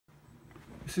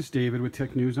This is David with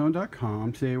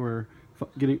TechNewsZone.com. Today we're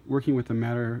working with the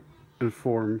matter and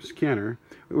form scanner.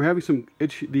 We're having some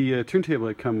the turntable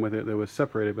had come with it that was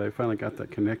separated, but I finally got that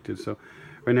connected. So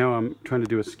right now I'm trying to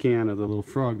do a scan of the little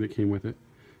frog that came with it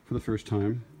for the first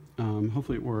time.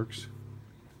 Hopefully it works.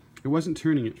 It wasn't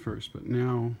turning at first, but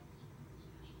now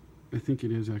I think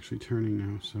it is actually turning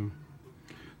now. So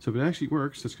if it actually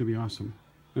works, that's going to be awesome.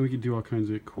 And we could do all kinds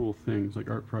of cool things like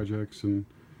art projects and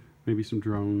maybe some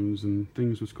drones and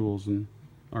things with schools and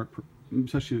art,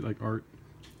 especially like art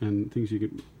and things you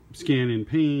can scan in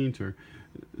paint, or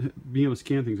being able to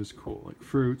scan things is cool, like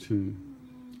fruit and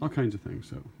all kinds of things.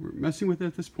 So we're messing with it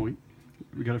at this point.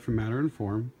 We got it from Matter and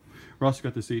Form. We also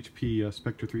got this HP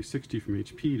Spectre 360 from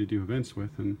HP to do events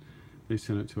with, and they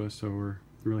sent it to us, so we're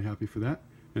really happy for that.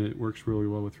 And it works really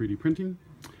well with 3D printing.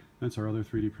 That's our other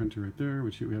 3D printer right there,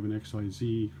 which we have an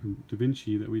XYZ from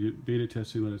DaVinci that we did beta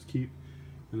testing, let us keep.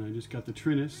 And I just got the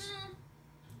Trinus,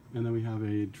 and then we have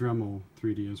a Dremel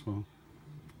 3D as well,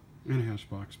 and a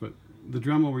Hashbox. But the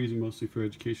Dremel we're using mostly for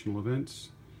educational events,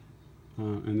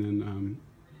 and then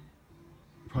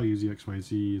probably use the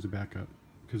XYZ as a backup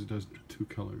because it does 2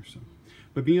 colors. So,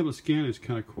 but being able to scan is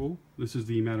kind of cool. This is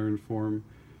the Matter and Form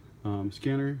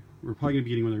scanner. We're probably going to be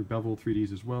getting one of their Bevel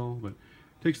 3Ds as well, but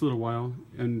it takes a little while.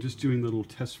 And just doing the little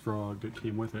test frog that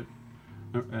came with it,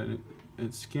 and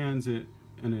it scans it,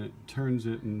 and it turns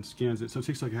it and scans it, so it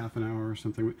takes like half an hour or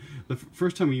something. The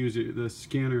first time we used it, the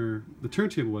scanner, the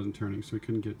turntable wasn't turning, so we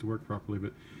couldn't get it to work properly,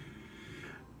 but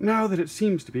now that it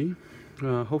seems to be,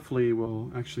 hopefully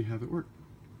we'll actually have it work,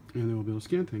 and then we'll be able to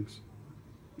scan things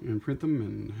and print them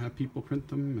and have people print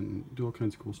them and do all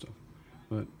kinds of cool stuff.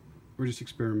 But we're just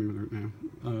experimenting with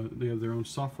it now. They have their own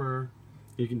software.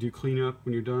 You can do cleanup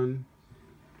when you're done.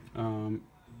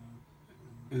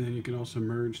 And then you can also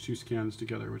merge 2 scans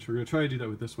together, which we're going to try to do that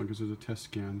with this one because there's a test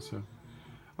scan. So,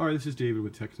 alright, this is David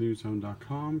with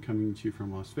TechNewsZone.com coming to you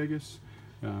from Las Vegas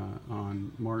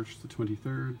on March the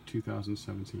 23rd,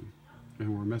 2017.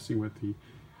 And we're messing with the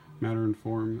Matter and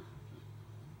Form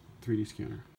 3D scanner.